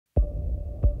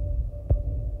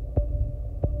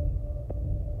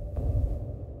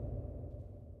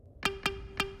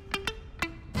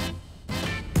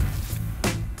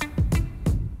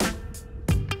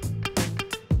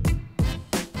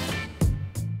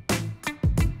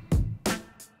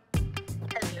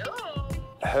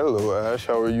Hello, Ash.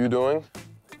 How are you doing?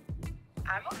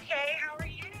 I'm okay. How are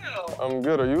you? I'm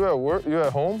good. Are you at work? You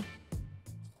at home?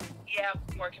 Yeah, I'm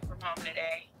working from home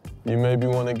today. You maybe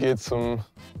want to get some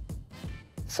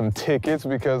tickets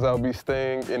because I'll be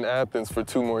staying in Athens for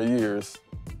 2 more years.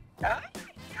 Oh my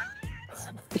God.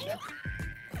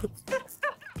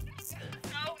 So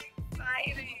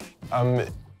exciting. I'm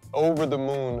over the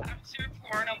moon. I'm sure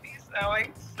Porn will be so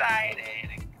excited.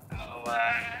 So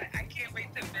I can't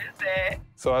wait to visit.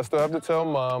 So I still have to tell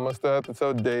Mom, I still have to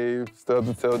tell Dave, still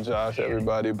have to tell Josh,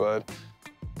 everybody, but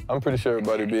I'm pretty sure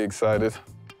everybody will be excited.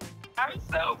 I'm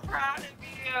so proud of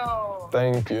you.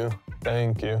 Thank you.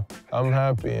 Thank you. I'm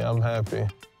happy. I'm happy.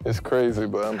 It's crazy,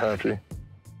 but I'm happy.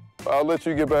 I'll let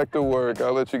you get back to work.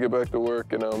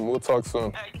 And we'll talk soon.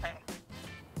 Okay.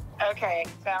 Okay,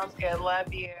 sounds good.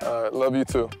 Love you. All right, love you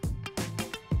too.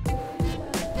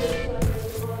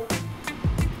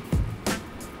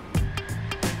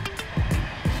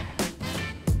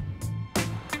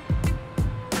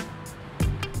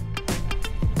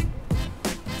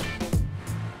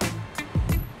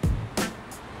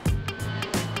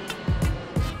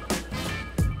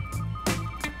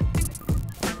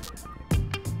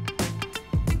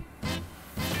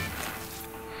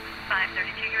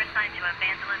 You're assigned to a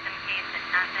vandalism case in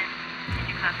Athens. Did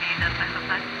you copy the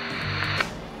 505?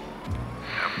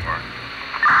 Yeah, Mark.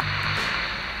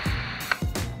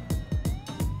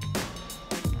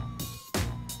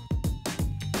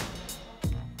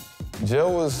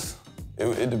 Jail was,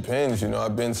 it depends, you know.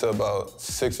 I've been to about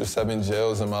 6 or 7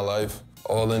 jails in my life,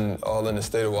 all in the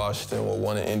state of Washington, well,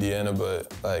 one in Indiana,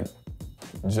 but like,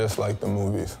 just like the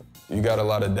movies. You got a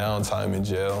lot of downtime in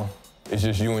jail. It's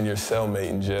just you and your cellmate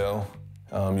in jail.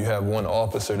 You have one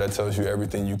officer that tells you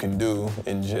everything you can do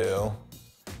in jail.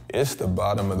 It's the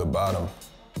bottom of the bottom.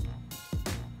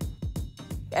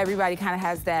 Everybody kind of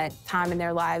has that time in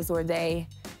their lives where they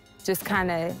just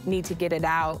kind of need to get it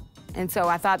out. And so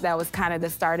I thought that was kind of the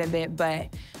start of it, but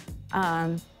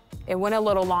it went a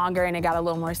little longer and it got a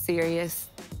little more serious,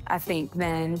 I think,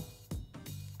 than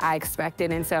I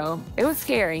expected. And so it was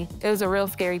scary. It was a real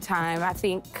scary time. I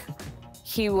think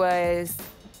he was,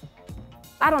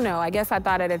 I don't know, I guess I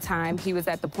thought at the time he was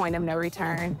at the point of no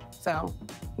return. So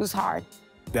it was hard.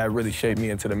 That really shaped me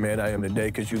into the man I am today,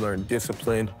 because you learn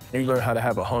discipline, you learn how to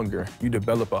have a hunger. You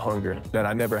develop a hunger that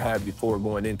I never had before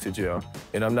going into jail.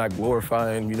 And I'm not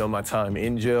glorifying, you know, my time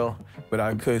in jail, but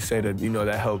I could say that, you know,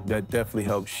 that definitely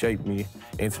helped shape me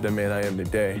into the man I am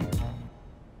today.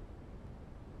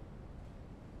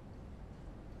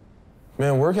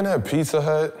 Man, working at Pizza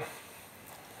Hut,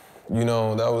 you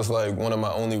know, that was like one of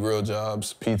my only real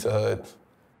jobs, Pizza Hut.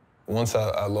 Once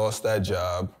I lost that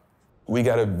job, we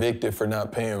got evicted for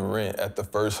not paying rent at the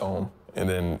first home. And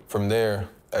then from there,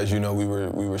 as you know, we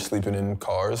were sleeping in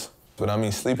cars. But I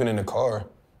mean, sleeping in a car,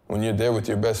 when you're there with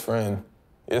your best friend,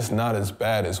 it's not as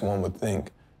bad as one would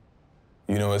think.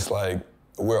 You know, it's like,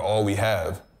 we're all we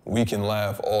have. We can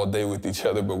laugh all day with each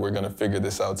other, but we're gonna figure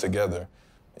this out together.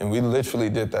 And we literally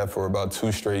did that for about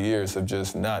 2 straight years of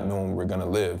just not knowing we're gonna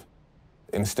live.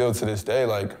 And still to this day,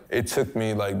 like, it took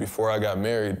me, like, before I got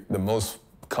married, the most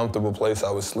comfortable place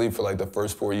I would sleep for like the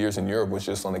first 4 years in Europe was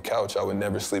just on the couch. I would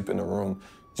never sleep in a room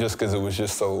just because it was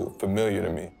just so familiar to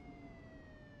me.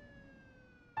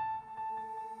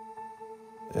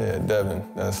 Yeah, Devin,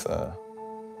 that's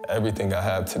everything I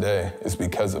have today is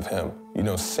because of him. You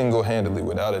know, single-handedly,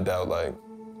 without a doubt, like,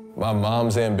 my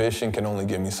mom's ambition can only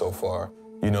get me so far.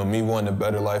 You know, me wanting a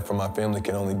better life for my family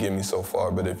can only get me so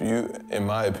far. But if you, in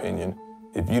my opinion,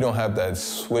 if you don't have that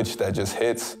switch that just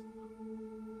hits,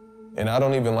 and I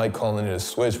don't even like calling it a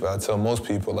switch, but I tell most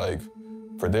people, like,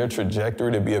 for their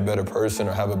trajectory to be a better person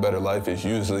or have a better life is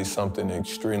usually something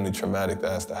extremely traumatic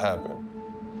that has to happen.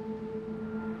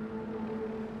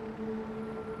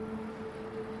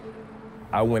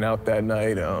 I went out that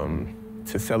night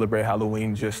to celebrate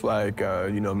Halloween just like,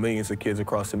 you know, millions of kids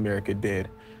across America did.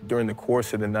 During the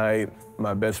course of the night,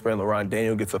 my best friend, LaRon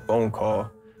Daniel, gets a phone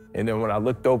call. And then when I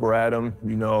looked over at him,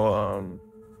 you know,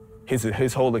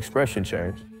 his whole expression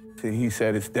changed. He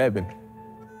said, "It's Devin."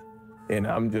 And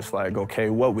I'm just like,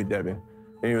 okay, what with Devin?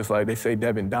 And he was like, "They say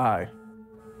Devin died."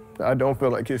 I don't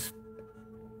feel like it's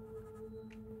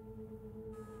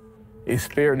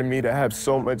fair to me to have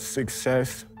so much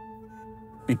success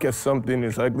because something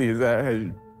as ugly as that has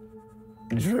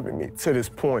driven me to this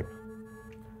point.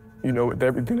 You know, with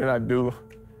everything that I do,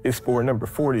 it's for number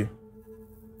 40.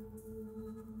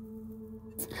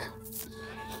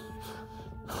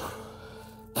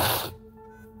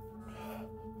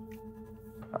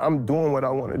 I'm doing what I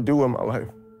want to do in my life.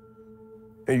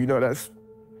 And you know,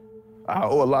 I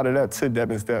owe a lot of that to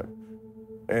Devin's death.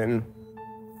 And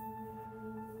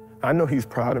I know he's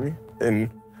proud of me, and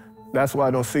that's why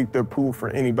I don't seek the approval for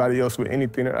anybody else with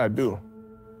anything that I do.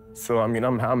 So, I mean,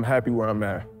 I'm happy where I'm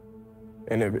at.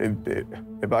 And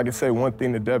if I could say one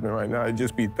thing to Devin right now, it'd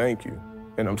just be thank you,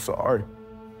 and I'm sorry.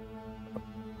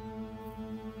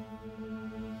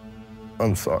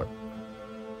 I'm sorry.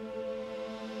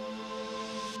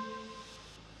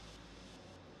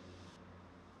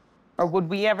 Or would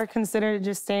we ever consider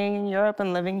just staying in Europe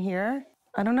and living here?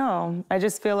 I don't know. I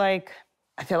just feel like,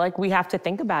 we have to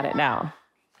think about it now.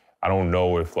 I don't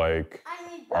know if like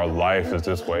our life is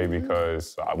this way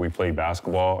because we play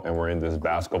basketball and we're in this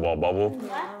basketball bubble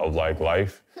of like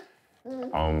life.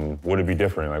 Would it be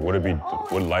different? Like,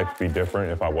 would life be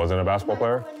different if I wasn't a basketball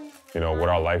player? You know, would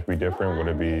our life be different? Would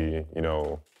it be, you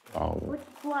know,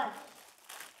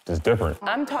 just different?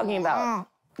 I'm talking about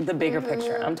the bigger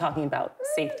picture. I'm talking about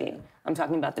safety. I'm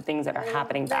talking about the things that are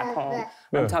happening back home.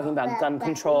 I'm talking about gun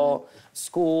control,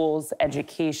 schools,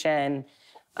 education.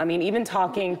 I mean, even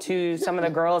talking to some of the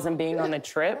girls and being on the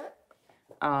trip,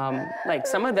 like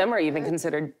some of them are even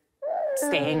considered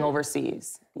staying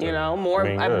overseas. You know,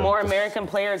 more American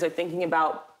players are thinking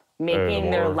about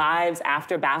making their lives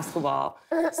after basketball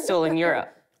still in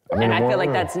Europe. And I feel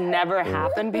like that's never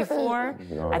happened before.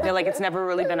 I feel like it's never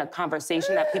really been a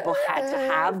conversation that people had to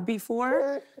have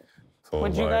before. So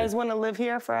Would you guys want to live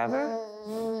here forever?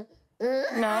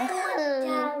 No?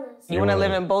 You want to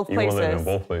live in both places? You want to live in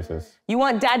both places. You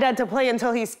want Dad to play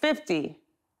until he's 50?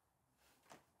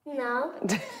 No.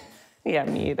 Yeah,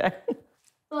 me either.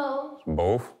 Both.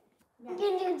 Both? You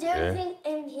can do everything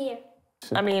in here.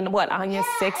 I mean, what, Anya's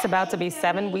 6, about to be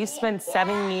 7? We've spent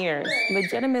 7 years,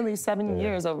 legitimately 7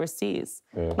 years overseas.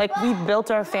 Like, we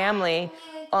built our family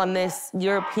on this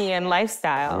European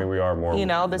lifestyle. I mean, we are more... You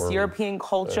know, this European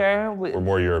culture. We're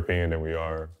more European than we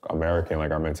are American,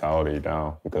 like our mentality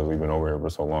now, because we've been over here for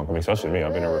so long. I mean, especially me,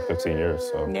 I've been here for 15 years,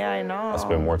 so... Yeah, I know. I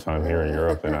spend more time here in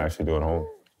Europe than I actually do at home.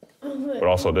 But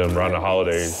also then around the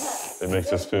holidays, it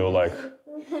makes us feel like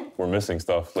we're missing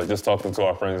stuff. Like just talking to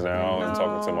our friends now and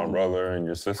talking to my brother and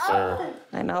your sister.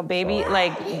 I know, babies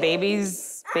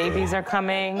are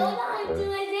coming.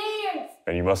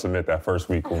 And you must admit that first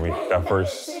week when we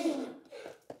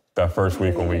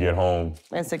get home.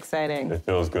 It's exciting. It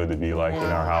feels good to be like in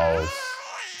our house,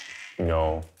 you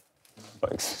know,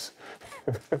 like,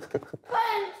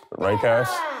 right, Cash?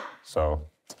 So,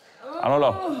 I don't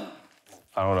know.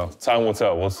 Time will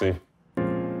tell, we'll see.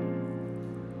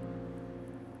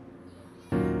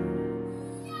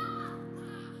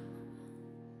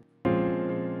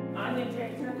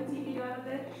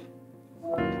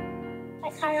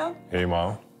 Hi, Kyle. Hey,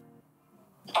 Mom.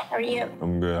 How are you?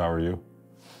 I'm good, how are you?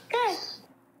 Good.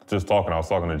 I was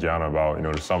talking to Gianna about, you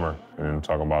know, the summer and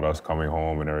talking about us coming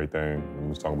home and everything. And we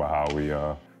was talking about how we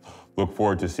look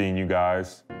forward to seeing you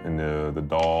guys and the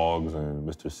dogs and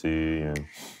Mr. C and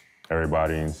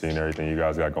everybody and seeing everything you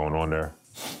guys got going on there.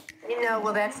 You know,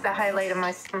 well, that's the highlight of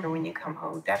my summer when you come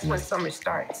home. That's when summer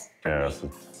starts. Yeah,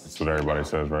 that's what everybody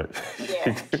says, right?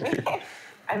 Yeah.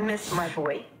 I miss my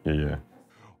boy. Yeah.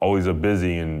 Always a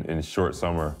busy and short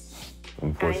summer,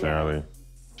 unfortunately.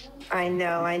 I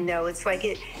know. It's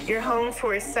like you're home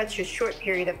for such a short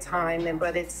period of time,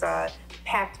 but it's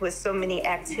packed with so many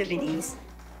activities,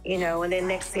 you know, and then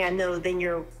next thing I know, then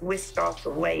you're whisked off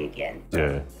away again.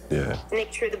 Yeah.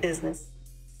 Nature of the business.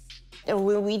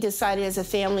 When we decided as a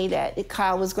family that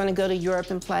Kyle was going to go to Europe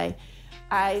and play,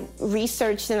 I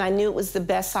researched and I knew it was the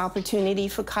best opportunity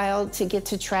for Kyle to get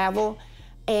to travel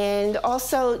and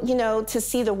also, you know, to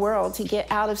see the world, to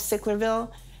get out of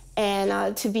Sicklerville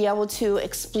and to be able to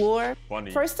explore.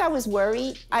 First, I was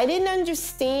worried. I didn't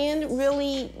understand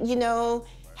really, you know,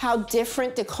 how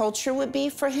different the culture would be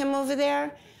for him over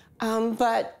there.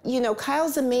 But, you know,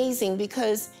 Kyle's amazing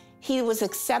because he was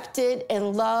accepted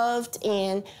and loved,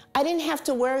 and I didn't have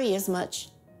to worry as much.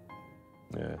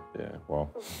 Yeah.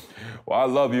 Well, I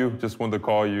love you. Just wanted to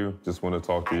call you. Just want to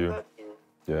talk to you.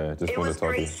 Yeah, just want to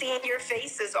talk to you. It was great seeing your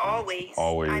faces always.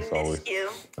 Always. I miss you.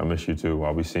 I miss you too.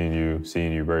 I'll be seeing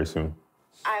you very soon.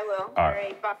 I will. All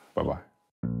right. Bye. Bye-bye.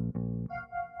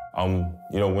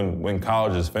 You know, when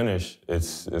college is finished,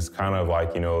 it's kind of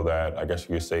like, you know, that, I guess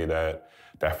you could say that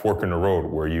fork in the road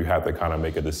where you have to kind of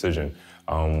make a decision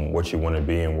what you want to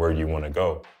be and where you want to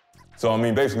go. So, I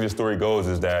mean, basically the story goes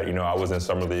is that, you know, I was in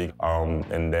Summer League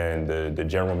and then the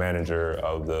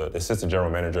assistant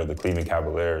general manager of the Cleveland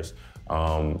Cavaliers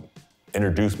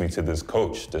introduced me to this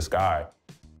coach, this guy,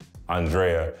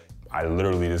 Andrea. I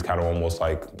literally just kind of almost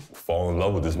like fall in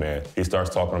love with this man. He starts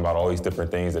talking about all these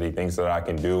different things that he thinks that I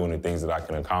can do and the things that I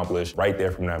can accomplish. Right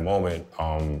there from that moment,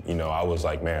 you know, I was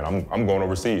like, man, I'm going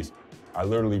overseas. I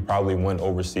literally probably went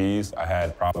overseas. I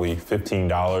had probably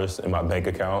 $15 in my bank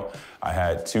account. I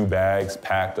had 2 bags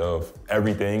packed of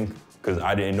everything because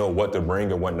I didn't know what to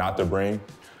bring and what not to bring.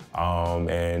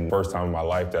 And first time in my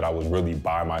life that I was really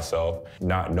by myself,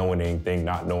 not knowing anything,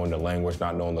 not knowing the language,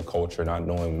 not knowing the culture, not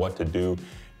knowing what to do.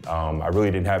 I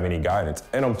really didn't have any guidance.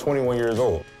 And I'm 21 years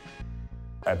old.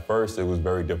 At first, it was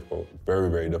very difficult, very,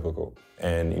 very difficult.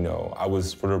 And, you know, I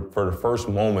was, for the first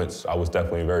moments, I was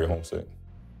definitely very homesick.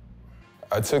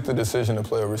 I took the decision to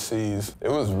play overseas. It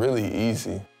was really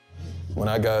easy. When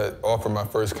I got offered my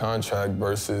first contract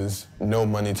versus no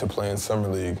money to play in Summer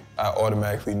League, I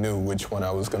automatically knew which one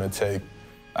I was gonna take.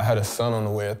 I had a son on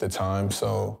the way at the time,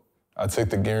 so I took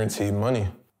the guaranteed money.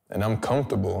 And I'm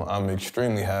comfortable. I'm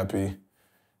extremely happy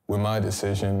with my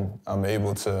decision. I'm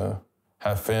able to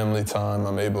have family time.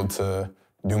 I'm able to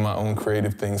do my own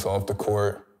creative things off the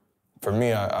court. For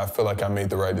me, I feel like I made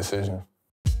the right decision.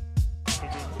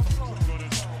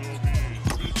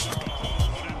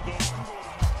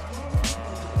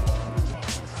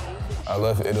 I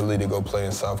left Italy to go play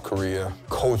in South Korea.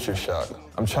 Culture shock.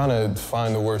 I'm trying to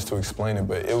find the words to explain it,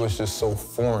 but it was just so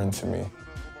foreign to me.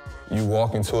 You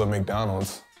walk into a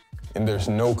McDonald's and there's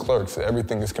no clerks,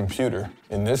 everything is computer.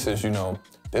 And this is, you know,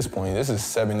 this is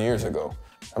 7 years ago.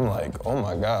 I'm like, oh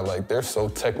my God, like they're so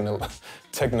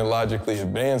technologically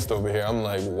advanced over here. I'm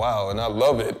like, wow, and I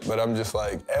love it, but I'm just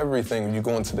like, everything, when you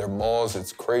go into their malls,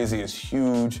 it's crazy, it's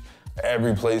huge,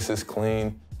 every place is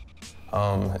clean.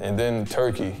 And then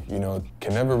Turkey, you know,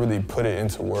 can never really put it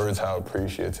into words how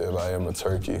appreciative I am of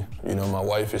Turkey. You know, my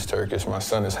wife is Turkish, my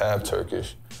son is half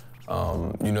Turkish.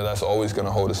 You know, that's always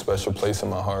gonna hold a special place in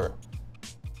my heart.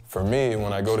 For me,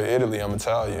 when I go to Italy, I'm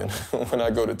Italian. When I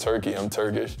go to Turkey, I'm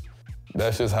Turkish.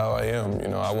 That's just how I am, you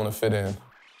know, I wanna fit in.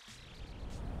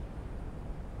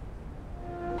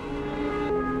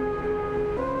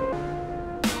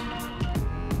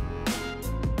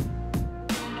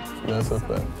 That's a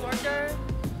fact.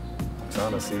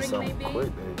 Trying to see something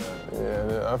quick.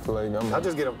 Yeah, I feel like I'm... I'll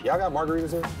just get them. Y'all got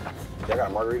margaritas here? Y'all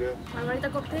got margarita? Margarita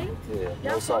cocktail? Yeah.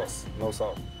 No salt. No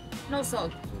salt. No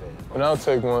salt. Yeah. And I'll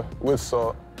take one with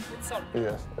salt. With salt?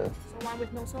 Yes. So one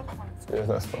with no salt? Yes,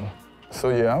 that's fine. So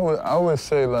yeah, I would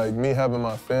say like me having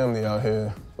my family out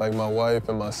here, like my wife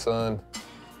and my son,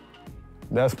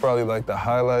 that's probably like the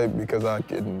highlight because I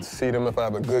can see them if I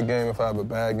have a good game, if I have a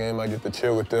bad game, I get to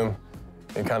chill with them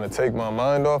and kind of take my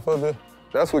mind off of it.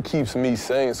 That's what keeps me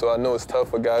sane. So I know it's tough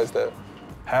for guys that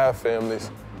have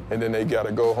families and then they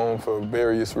gotta go home for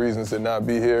various reasons and not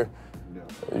be here,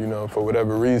 you know, for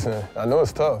whatever reason. I know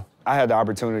it's tough. I had the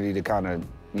opportunity to kind of,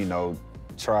 you know,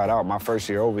 try it out. My first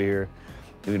year over here,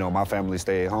 you know, my family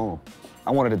stayed home.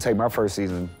 I wanted to take my first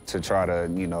season to try to,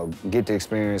 you know, get the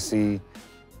experience, see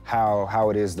how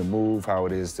it is to move, how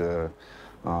it is to,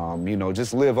 you know,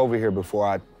 just live over here before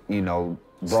I, you know,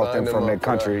 brought them from that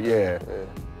country. Yeah.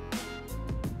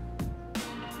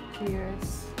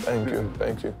 Cheers. Thank you,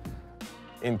 thank you.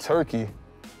 In Turkey,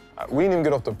 we didn't even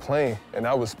get off the plane and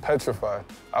I was petrified.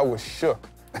 I was shook.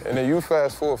 And then you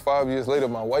fast forward 5 years later,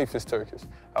 my wife is Turkish.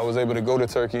 I was able to go to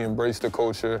Turkey, embrace the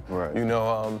culture, right. You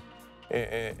know,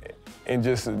 and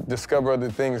just discover other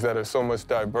things that are so much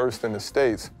diverse than the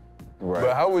States. Right.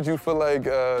 But how would you feel like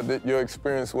that your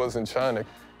experience was in China?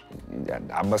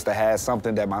 I must have had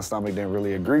something that my stomach didn't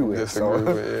really agree with. Disagree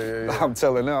with, yeah. I'm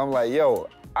telling them, I'm like, yo,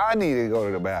 I need to go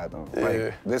to the bathroom. Yeah.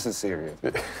 Like, this is serious.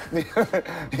 You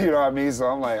know what I mean? So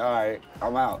I'm like, all right,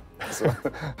 I'm out. So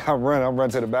I'm running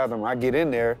to the bathroom. I get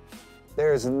in there,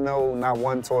 there's not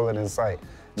one toilet in sight,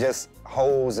 just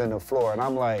holes in the floor. And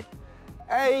I'm like,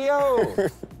 hey, yo,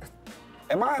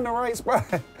 am I in the right spot?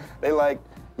 They like,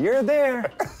 you're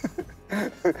there.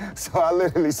 So I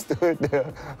literally stood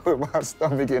there with my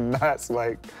stomach in knots,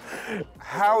 like,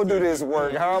 how do this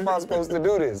work? How am I supposed to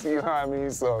do this? You know what I mean?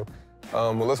 So.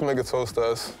 Well, let's make a toast to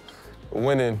us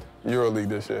winning Euroleague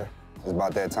this year. It's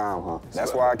about that time, huh?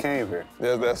 That's why I came here.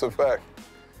 Yeah, that's a fact.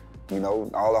 You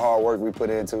know, all the hard work we put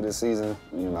into this season,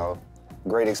 you know,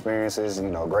 great experiences, you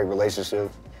know, great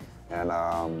relationships, and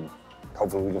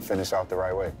hopefully we can finish off the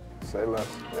right way. Say less.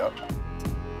 Yep.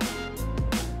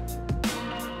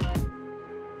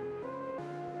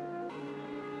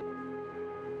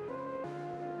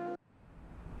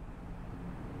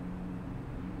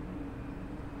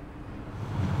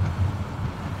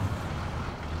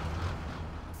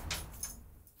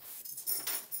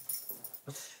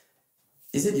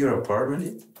 Is it your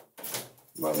apartment?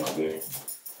 Not there.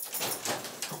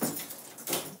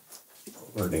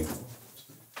 Learning.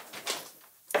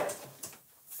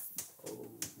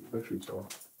 Actually, tall.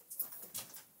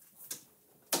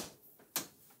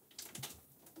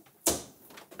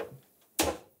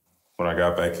 When I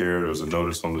got back here, there was a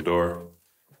notice on the door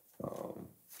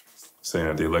saying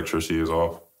that the electricity is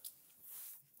off.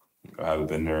 I haven't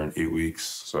been there in 8 weeks,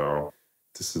 so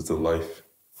this is the life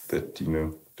that,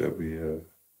 that we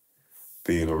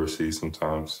being overseas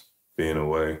sometimes, being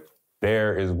away.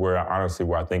 There is where I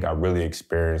think I really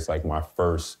experienced like my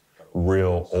first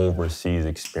real overseas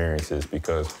experiences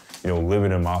because,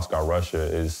 living in Moscow, Russia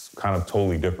is kind of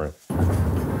totally different.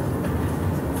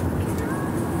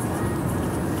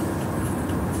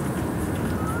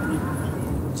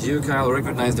 Do you, Kyle,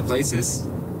 recognize the places?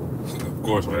 Of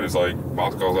course, man. It's like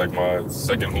Moscow's like my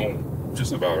second home,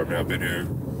 just about. I mean, I've been here.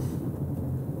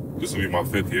 This will be my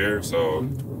 5th year, so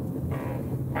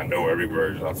I know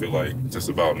everywhere. I feel like just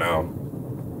about now.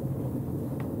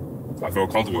 I feel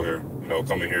comfortable here.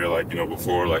 Coming here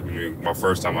before, my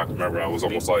first time I can remember, I was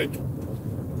almost like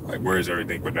where is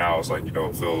everything? But now it's like it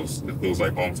feels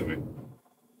like home to me.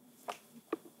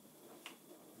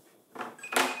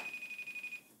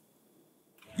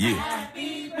 Yeah.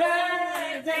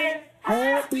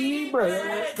 Happy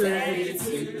birthday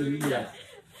to you.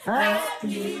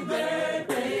 Happy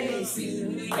birthday to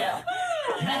you.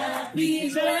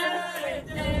 Happy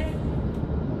birthday.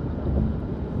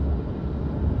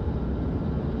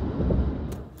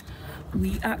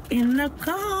 We are in the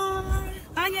car.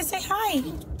 Anya, say hi.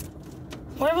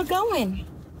 Where we going?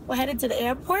 We're headed to the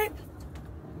airport.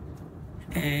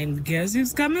 And guess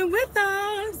who's coming with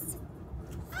us?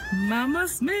 Mama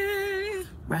Smith.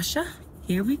 Russia,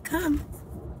 here we come.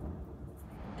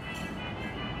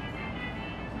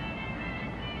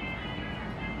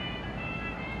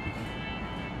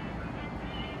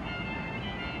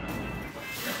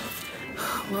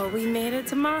 Well, we made it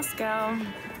to Moscow.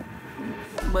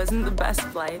 Wasn't the best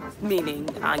flight, meaning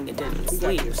Anya didn't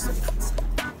sleep.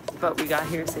 But we got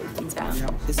here safe and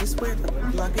sound. Is this where the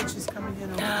luggage is coming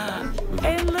in?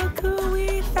 And look who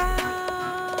we found.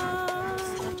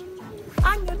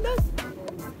 Anya, look.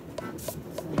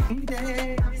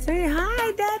 Say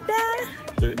hi, Dada.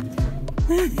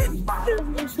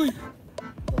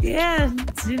 Yeah,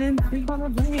 she didn't sleep on the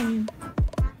plane.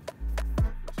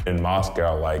 In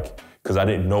Moscow, because I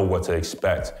didn't know what to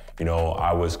expect,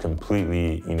 I was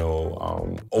completely,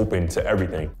 open to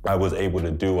everything. I was able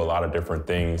to do a lot of different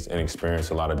things and experience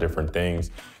a lot of different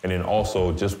things. And then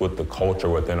also just with the culture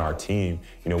within our team,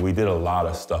 we did a lot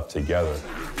of stuff together.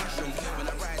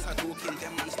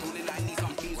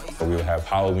 We would have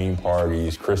Halloween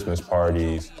parties, Christmas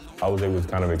parties. I was able to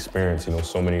kind of experience,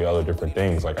 so many other different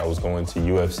things. Like I was going to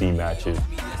UFC matches.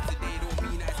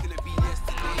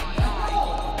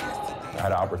 I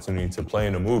had an opportunity to play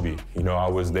in a movie. I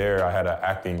was there,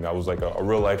 I was like a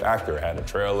real life actor. I had a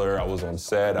trailer, I was on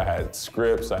set, I had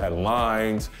scripts, I had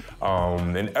lines,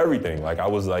 and everything. I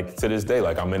was to this day,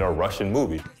 I'm in a Russian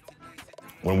movie.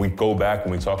 When we go back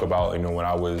and we talk about, when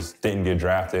I didn't get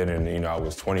drafted and, I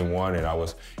was 21 and I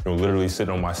was, literally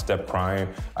sitting on my step crying,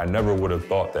 I never would have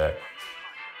thought that.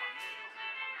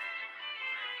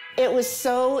 It was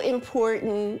so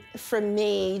important for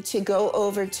me to go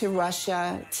over to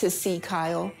Russia to see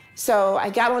Kyle. So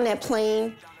I got on that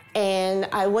plane and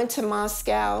I went to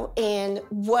Moscow, and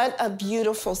what a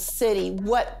beautiful city,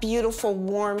 what beautiful,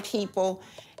 warm people.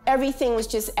 Everything was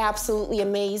just absolutely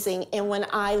amazing. And when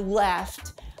I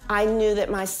left, I knew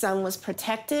that my son was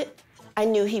protected. I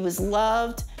knew he was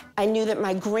loved. I knew that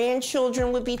my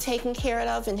grandchildren would be taken care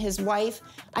of and his wife.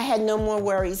 I had no more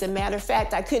worries. As a matter of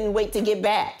fact, I couldn't wait to get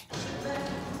back.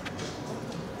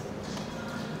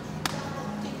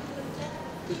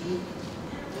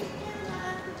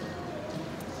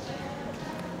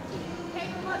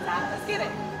 Hey, come on, Dad, let's get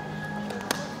it.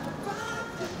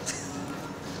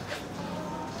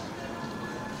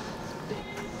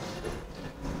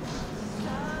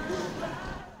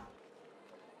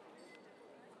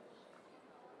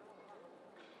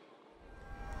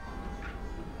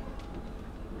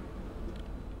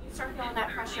 Start feeling that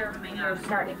pressure when you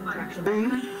start a contraction.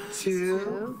 1,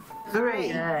 2, 3.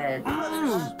 Good.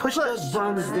 Push those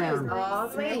buns down. All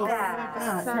the way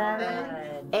back.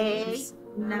 7, 8,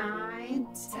 9,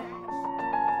 10.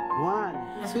 1,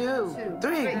 2,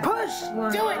 3. Push.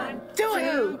 Do it. Do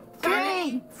it.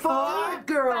 3, 4,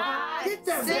 girl. Get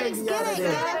that 6, baby get out it. of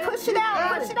there. Get it. Push it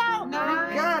out. Push it out.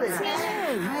 9, Got it.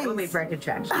 10. We'll wait for a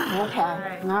contraction. Okay,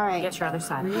 all right. Get your other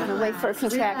side. We'll wait for a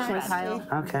contraction, Kyle.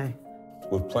 Okay.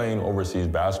 With playing overseas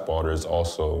basketball, there's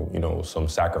also, some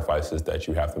sacrifices that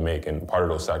you have to make. And part of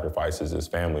those sacrifices is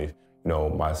family.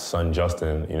 My son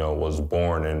Justin, was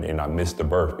born and I missed the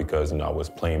birth because, I was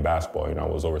playing basketball, I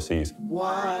was overseas.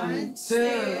 1,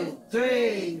 2,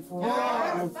 3,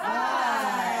 4,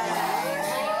 5.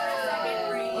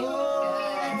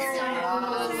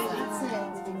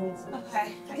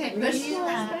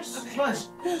 right, let's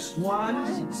push. 1,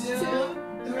 2,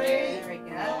 3. There we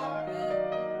go.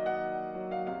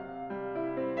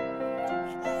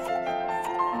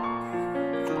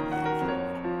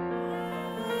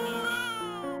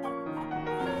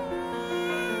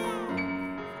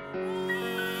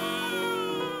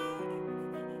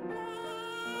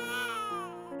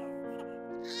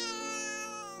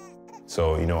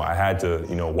 So, I had to,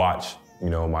 watch,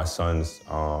 my son's,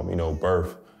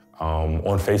 birth on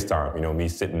FaceTime, me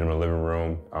sitting in the living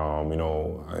room,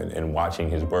 and watching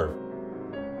his birth.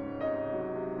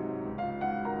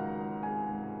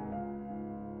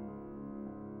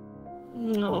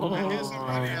 Oh,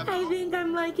 I think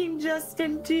I'm liking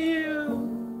Justin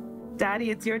too.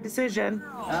 Daddy, it's your decision.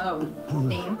 Oh,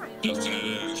 name?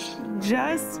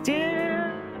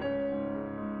 Justin.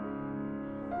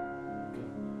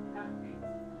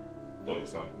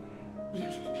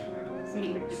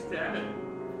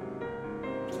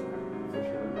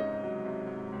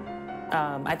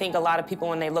 I think a lot of people,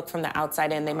 when they look from the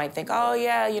outside in, they might think, oh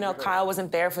yeah, Kyle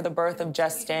wasn't there for the birth of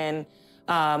Justin.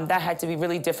 That had to be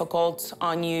really difficult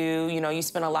on you. You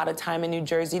spent a lot of time in New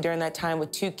Jersey during that time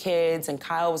with 2 kids, and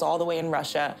Kyle was all the way in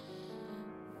Russia.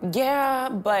 Yeah,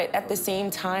 but at the same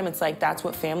time, it's like, that's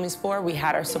what family's for. We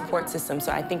had our support system,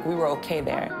 so I think we were okay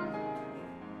there.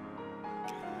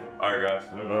 All right, guys.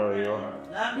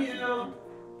 Love you.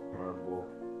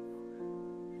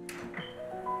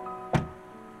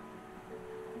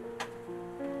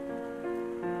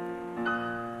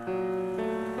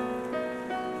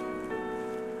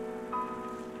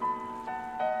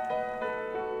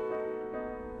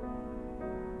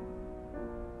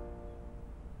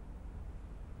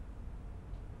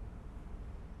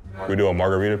 We do a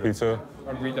margarita pizza.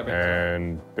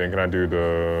 And then can I do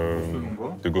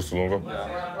the gusto lungo?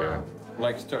 Yeah.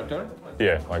 Like starter?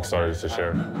 Yeah, like starters to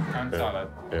share. And salad.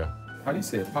 Yeah. How do you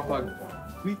say it?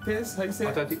 Frites? How do you say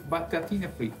it? Batatine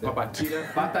frites.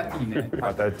 Batatine. Patatine.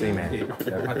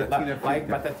 Patatine like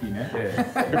batatine.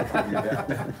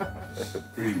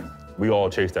 Yeah. We all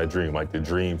chase that dream, like the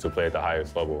dream to play at the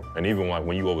highest level. And even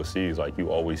when you overseas, like you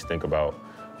always think about,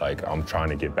 like, I'm trying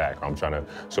to get back.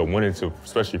 So when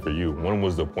especially for you, when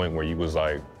was the point where you was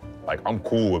like, I'm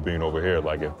cool with being over here.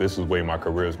 Like, if this is the way my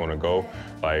career is gonna go,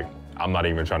 like, I'm not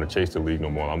even trying to chase the league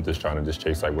no more. I'm just trying to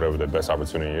chase, like, whatever the best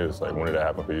opportunity is. Like, when did that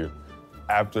happen for you?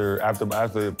 After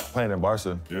playing in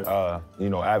Barca, I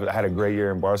had a great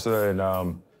year in Barca, and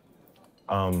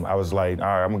I was like, all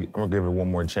right, I'm gonna give it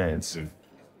one more chance.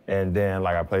 And then,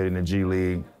 like, I played in the G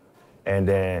League, and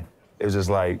then it was just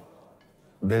like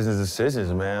business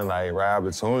decisions, man. Like, right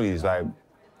opportunities. Like,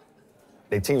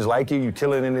 they teams like you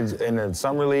kill it in the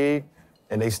summer league,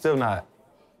 and they still not.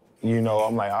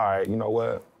 I'm like, all right, you know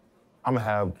what? I'm gonna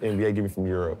have NBA give me from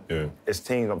Europe. Yeah. It's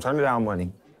teams. I'm turning down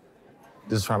money.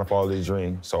 Just trying to follow this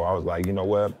dream. So I was like, you know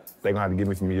what? They're gonna have to get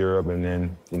me from Europe, and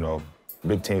then,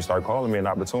 big teams start calling me an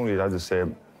opportunity. I just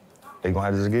said, they're gonna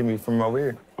have to just get me from over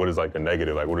here. What is like the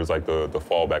negative? Like, what is like the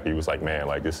fallback? He was like, man,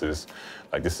 like this is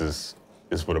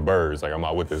for the birds. Like, I'm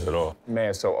not with this at all.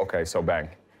 Man, so bang.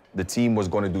 The team was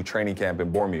going to do training camp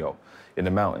in Bormio, in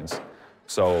the mountains.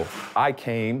 So I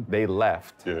came, they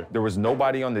left. Yeah. There was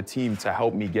nobody on the team to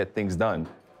help me get things done.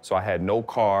 So I had no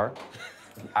car.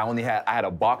 I had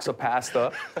a box of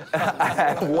pasta. I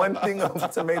had one thing of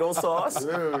tomato sauce.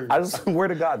 I swear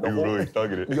to God, You really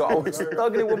thugging it. Yo, I was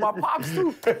thugging it with my pops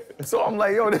too. So I'm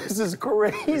like, yo, this is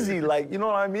crazy. Like, you know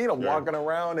what I mean? I'm walking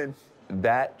around, and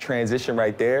that transition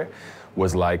right there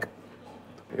was like,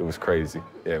 it was crazy.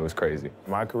 Yeah, it was crazy.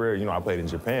 My career, I played in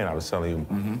Japan. I was telling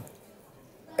you,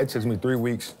 it took me 3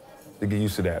 weeks to get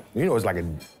used to that. It's like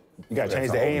you gotta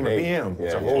change the AM and PM.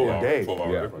 It's a whole day.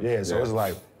 So it's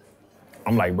like,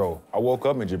 I'm like, bro, I woke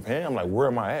up in Japan. I'm like, where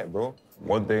am I at, bro?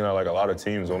 One thing, like, a lot of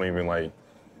teams don't even, like,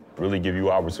 really give you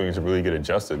opportunities to really get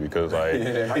adjusted because, like,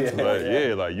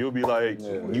 you'll be like,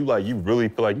 you really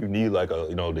feel like you need, like,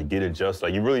 to get adjusted.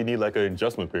 Like, you really need, like, an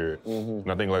adjustment period.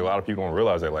 And I think, like, a lot of people don't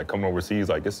realize that, like, coming overseas,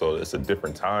 like, it's a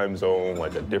different time zone,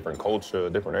 like, a different culture,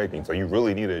 different everything. So you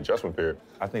really need an adjustment period.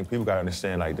 I think people gotta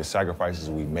understand, like, the sacrifices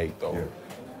we make, though. Yeah.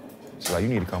 So, like, you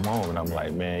need to come home. And I'm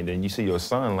like, man, then you see your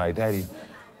son, like, daddy,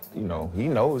 he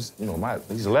knows,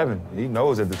 he's 11. He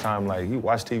knows at the time, like, he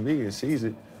watched TV and sees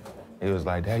it. He was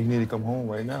like, Dad, you need to come home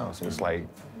right now. So it's like,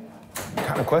 you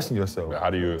kind of question yourself. How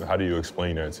do you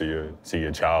explain that to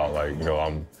your child? Like,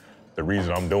 the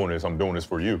reason I'm doing this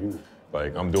for you.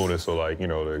 Like, I'm doing this so, like,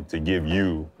 to give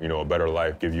you, a better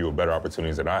life, give you a better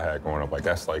opportunities than I had growing up. Like,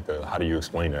 that's like how do you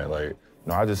explain that? Like,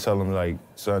 I just tell him, like,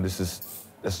 son, this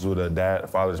is what a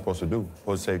father is supposed to do.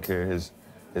 Supposed to take care of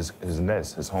his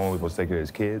nest, his home. He's supposed to take care of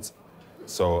his kids.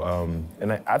 So,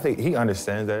 and I think he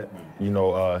understands that, you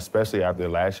know, especially after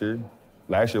last year.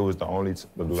 Last year was the only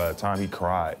time he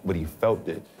cried, but he felt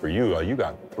it. For you, like, you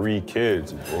got 3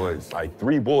 kids, boys, like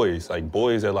 3 boys, like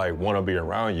boys that like want to be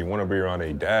around you, want to be around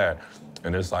their dad.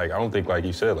 And it's like, I don't think, like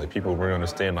you said, like people really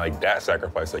understand like that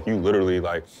sacrifice. Like you literally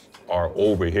like are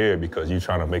over here because you're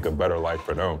trying to make a better life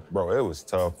for them. Bro, it was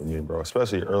tough for me, bro,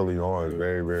 especially early on. It was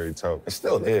very, very tough. It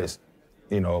still is,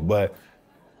 you know, but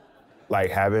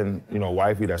like having, you know,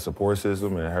 wifey, that support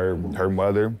system, and her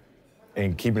mother,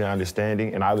 and keeping an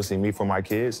understanding, and obviously me for my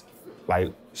kids,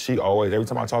 like she always, every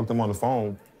time I talk to them on the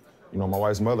phone, you know, my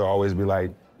wife's mother always be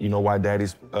like, you know why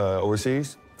daddy's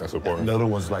overseas? That's important. The other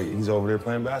one's like, he's over there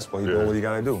playing basketball, he's doing what he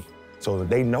gotta do. So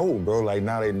they know, bro, like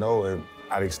now they know, and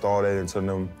I install that into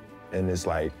them, and it's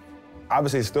like,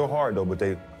 obviously it's still hard though, but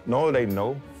they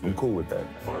know, I'm cool with that.